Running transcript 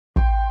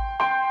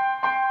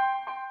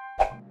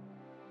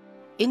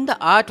In the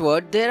art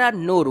world, there are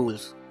no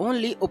rules,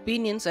 only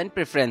opinions and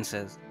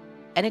preferences.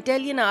 An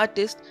Italian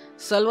artist,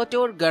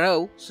 Salvatore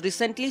Garau,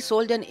 recently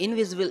sold an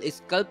invisible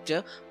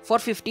sculpture for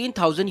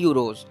 15,000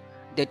 euros,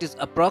 that is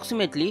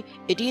approximately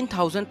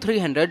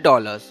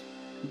 $18,300.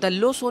 The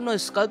Losono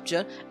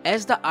sculpture,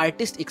 as the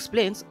artist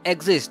explains,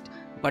 exists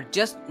but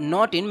just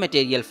not in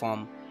material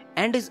form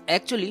and is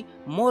actually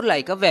more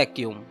like a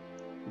vacuum.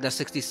 The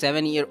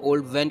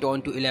 67-year-old went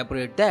on to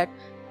elaborate that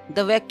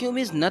the vacuum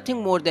is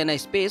nothing more than a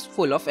space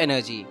full of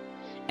energy,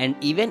 and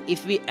even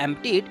if we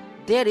empty it,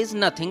 there is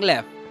nothing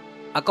left.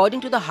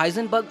 According to the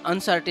Heisenberg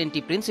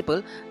uncertainty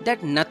principle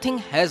that nothing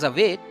has a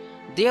weight,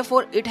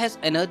 therefore it has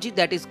energy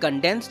that is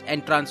condensed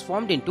and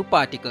transformed into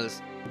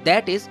particles,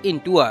 that is,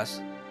 into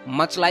us,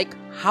 much like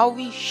how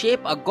we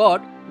shape a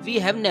god we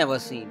have never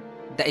seen.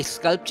 The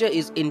sculpture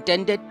is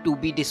intended to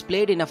be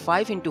displayed in a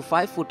 5 into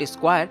 5 foot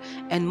square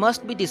and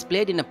must be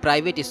displayed in a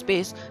private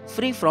space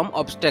free from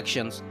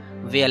obstructions,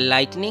 where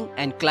lighting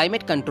and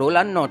climate control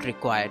are not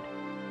required,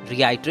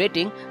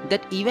 reiterating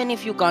that even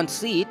if you can't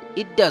see it,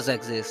 it does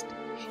exist.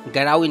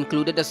 Garau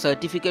included a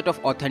certificate of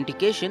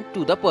authentication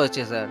to the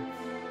purchaser.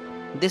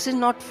 This is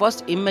not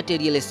first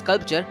immaterial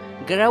sculpture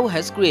Garau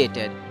has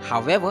created,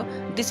 however,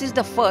 this is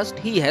the first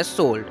he has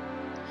sold.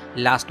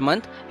 Last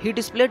month, he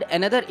displayed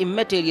another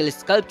immaterial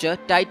sculpture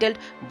titled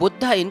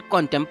Buddha in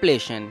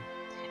Contemplation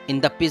in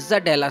the Piazza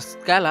della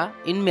Scala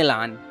in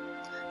Milan,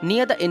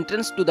 near the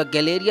entrance to the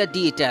Galleria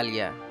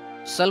d'Italia.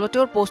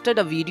 Salvatore posted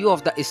a video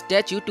of the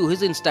statue to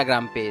his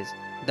Instagram page.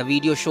 The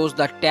video shows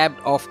the tabbed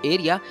off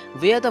area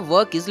where the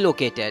work is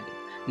located.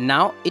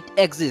 Now it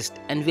exists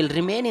and will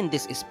remain in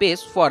this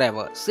space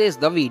forever, says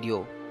the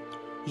video.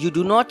 You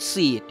do not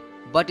see it,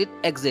 but it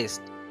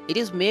exists. It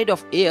is made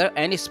of air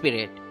and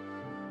spirit.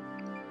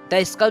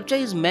 The sculpture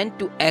is meant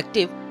to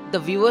activate the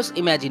viewer's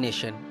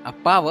imagination, a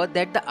power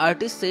that the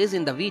artist says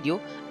in the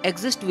video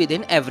exists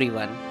within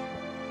everyone.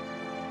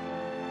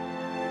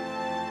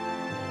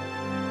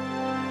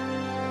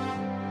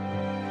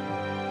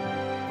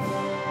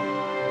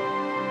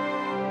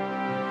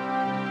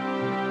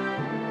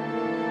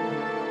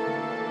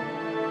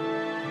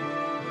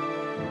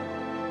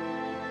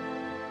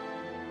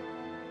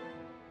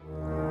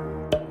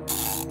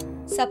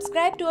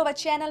 Subscribe to our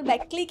channel by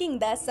clicking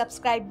the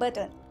subscribe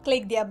button.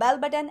 Click the bell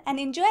button and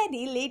enjoy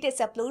the latest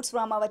uploads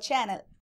from our channel.